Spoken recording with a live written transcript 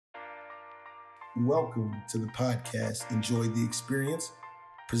Welcome to the podcast, Enjoy the Experience,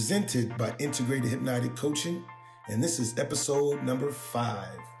 presented by Integrated Hypnotic Coaching, and this is episode number 5.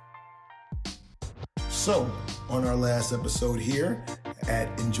 So, on our last episode here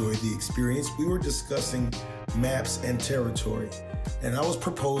at Enjoy the Experience, we were discussing maps and territory, and I was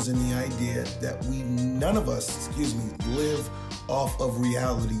proposing the idea that none of us, live off of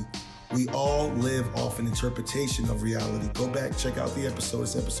reality. We all live off an interpretation of reality. Go back, check out the episode.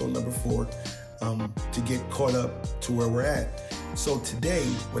 It's episode number 4 to get caught up to where we're at. So today,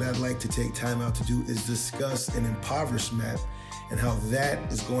 what I'd like to take time out to do is discuss an impoverished map and how that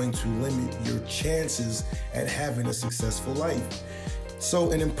is going to limit your chances at having a successful life.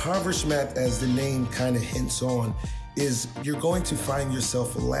 So an impoverished map, as the name kind of hints on, is you're going to find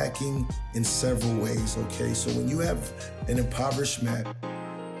yourself lacking in several ways, okay? So when you have an impoverished map,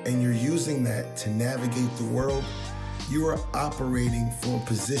 and you're using that to navigate the world, you are operating from a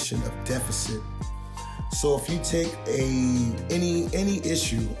position of deficit. So if you take any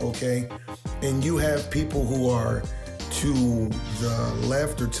issue, okay, and you have people who are to the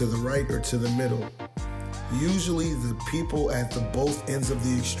left or to the right or to the middle, usually the people at the both ends of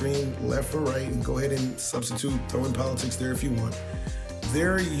the extreme, left or right, and go ahead and substitute, throw in politics there if you want,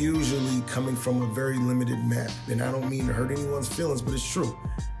 they're usually coming from a very limited map. And I don't mean to hurt anyone's feelings, but it's true.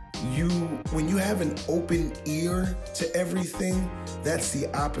 When you have an open ear to everything, that's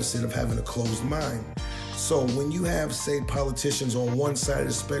the opposite of having a closed mind. So when you have, say, politicians on one side of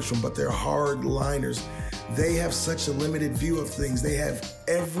the spectrum, but they're hardliners, they have such a limited view of things. They have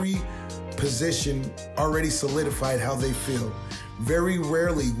every position already solidified how they feel. Very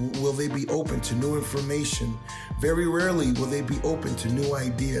rarely will they be open to new information. Very rarely will they be open to new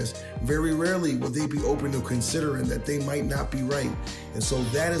ideas. Very rarely will they be open to considering that they might not be right. And so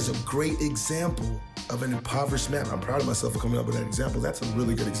that is a great example of an impoverished map. I'm proud of myself for coming up with that example. That's a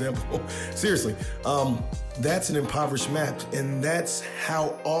really good example. Seriously. That's an impoverished map. And that's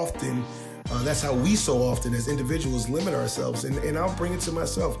how we so often as individuals limit ourselves. And I'll bring it to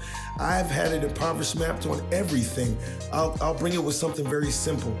myself. I've had an impoverished map on everything. I'll bring it with something very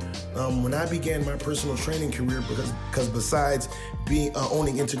simple. When I began my personal training career, because besides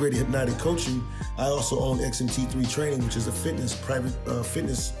owning Integrated Hypnotic Coaching, I also own XMT3 Training, which is a private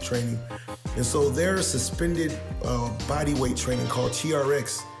fitness training. And so there's suspended body weight training called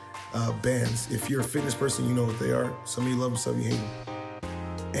TRX bands. If you're a fitness person, you know what they are. Some of you love them, some of you hate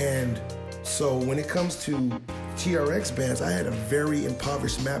them. And so when it comes to TRX bands, I had a very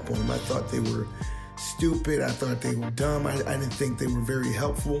impoverished map on them. I thought they were stupid. I thought they were dumb. I didn't think they were very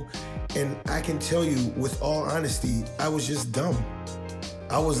helpful. And I can tell you with all honesty, I was just dumb.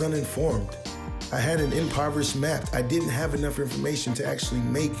 I was uninformed. I had an impoverished map. I didn't have enough information to actually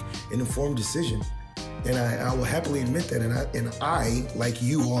make an informed decision. And I will happily admit that. And I, like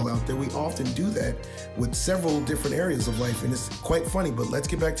you all out there, we often do that with several different areas of life. And it's quite funny, but let's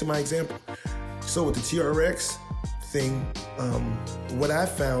get back to my example. So with the TRX thing, what I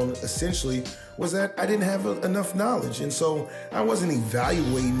found essentially was that I didn't have enough knowledge. And so I wasn't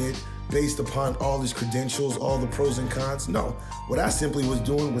evaluating it based upon all these credentials, all the pros and cons. No, what I simply was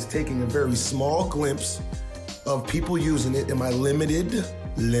doing was taking a very small glimpse of people using it in my limited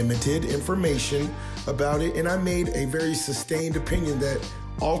information about it, and I made a very sustained opinion that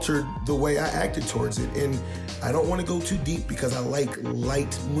altered the way I acted towards it. And I don't want to go too deep because I like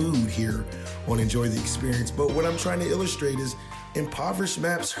light mood here on Enjoy the Experience, but what I'm trying to illustrate is impoverished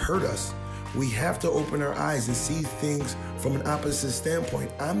maps hurt us. We have to open our eyes and see things from an opposite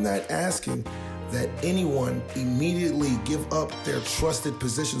standpoint. I'm not asking that anyone immediately give up their trusted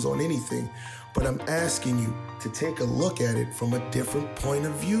positions on anything, but I'm asking you to take a look at it from a different point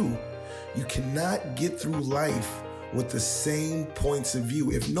of view. You cannot get through life with the same points of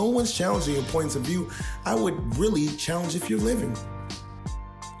view. If no one's challenging your points of view, I would really challenge if you're living.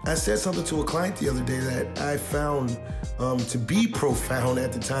 I said something to a client the other day that I found to be profound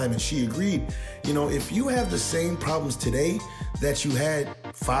at the time, and she agreed. You know, if you have the same problems today that you had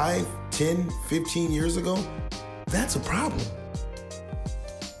 5, 10, 15 years ago, that's a problem.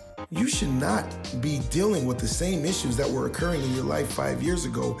 You should not be dealing with the same issues that were occurring in your life 5 years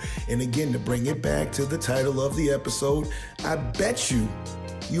ago. And again, to bring it back to the title of the episode, I bet you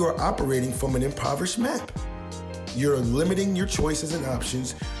are operating from an impoverished map. You're limiting your choices and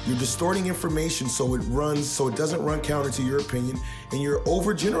options. You're distorting information so it doesn't run counter to your opinion, and you're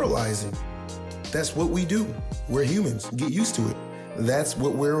overgeneralizing. That's what we do. We're humans. Get used to it. That's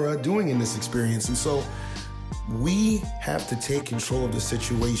what we're doing in this experience. And so we have to take control of the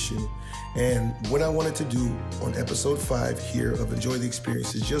situation. And what I wanted to do on episode 5 here of Enjoy the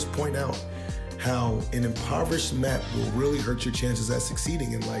Experience is just point out how an impoverished map will really hurt your chances at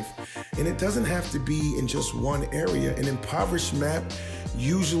succeeding in life. And it doesn't have to be in just one area. An impoverished map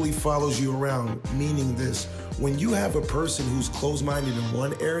usually follows you around, meaning this: when you have a person who's closed-minded in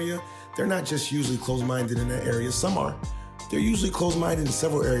one area, they're not just usually closed-minded in that area. Some are. They're usually closed-minded in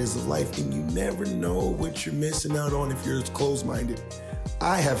several areas of life, and you never know what you're missing out on if you're closed-minded.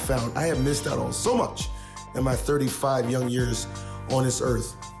 I have missed out on so much in my 35 young years on this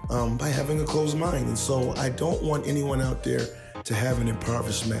earth by having a closed mind. And so I don't want anyone out there to have an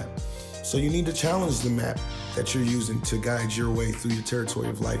impoverished map. So you need to challenge the map that you're using to guide your way through your territory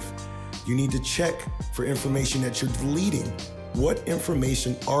of life. You need to check for information that you're deleting. What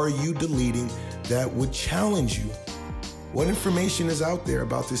information are you deleting that would challenge you? What information is out there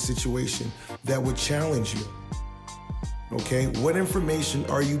about this situation that would challenge you? Okay, what information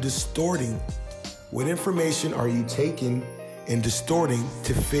are you distorting? What information are you taking and distorting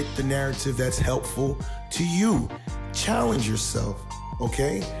to fit the narrative that's helpful to you? Challenge yourself,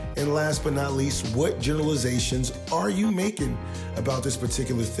 okay? And last but not least, what generalizations are you making about this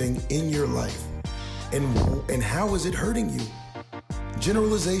particular thing in your life? And how is it hurting you?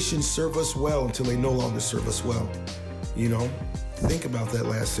 Generalizations serve us well until they no longer serve us well. You know, think about that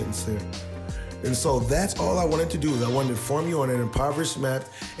last sentence there. And so that's all I wanted to do. Is I wanted to inform you on an impoverished map.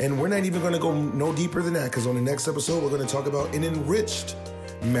 And we're not even going to go no deeper than that, because on the next episode, we're going to talk about an enriched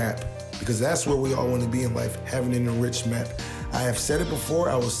map, because that's where we all want to be in life, having an enriched map. I have said it before,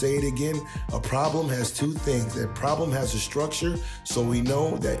 I will say it again. A problem has two things. A problem has a structure, so we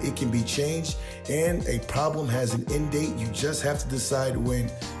know that it can be changed, and a problem has an end date. You just have to decide when.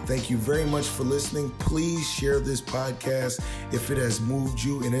 Thank you very much for listening. Please share this podcast if it has moved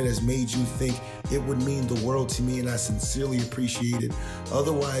you and it has made you think. It would mean the world to me, and I sincerely appreciate it.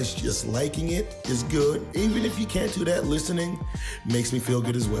 Otherwise, just liking it is good. Even if you can't do that, listening makes me feel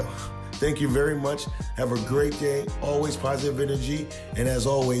good as well. Thank you very much. Have a great day. Always positive energy. And as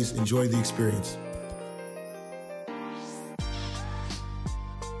always, enjoy the experience.